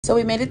So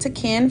we made it to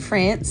Cannes,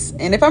 France,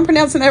 and if I'm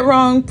pronouncing that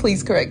wrong,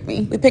 please correct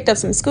me. We picked up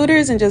some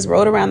scooters and just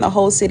rode around the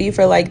whole city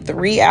for like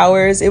 3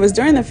 hours. It was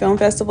during the film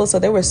festival, so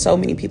there were so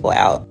many people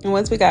out. And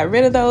once we got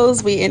rid of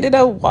those, we ended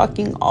up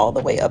walking all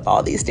the way up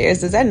all these stairs.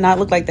 Does that not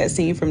look like that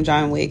scene from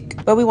John Wick?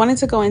 But we wanted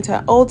to go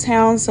into Old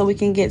Town so we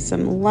can get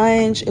some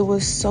lunch. It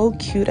was so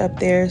cute up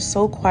there,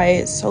 so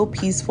quiet, so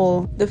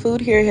peaceful. The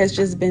food here has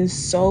just been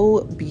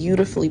so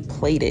beautifully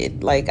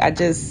plated. Like I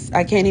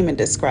can't even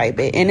describe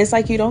it. And it's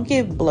like you don't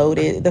get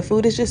bloated. The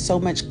food is just so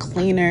much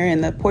cleaner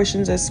and the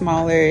portions are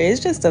smaller.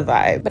 It's just a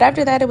vibe. But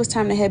after that, it was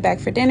time to head back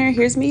for dinner.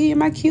 Here's me in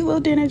my cute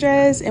little dinner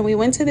dress, and we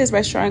went to this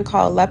restaurant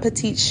called La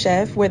Petite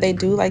Chef where they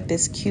do like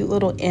this cute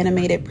little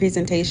animated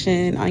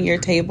presentation on your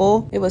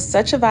table. It was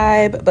such a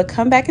vibe, but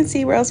come back and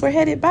see where else we're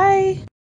headed. Bye.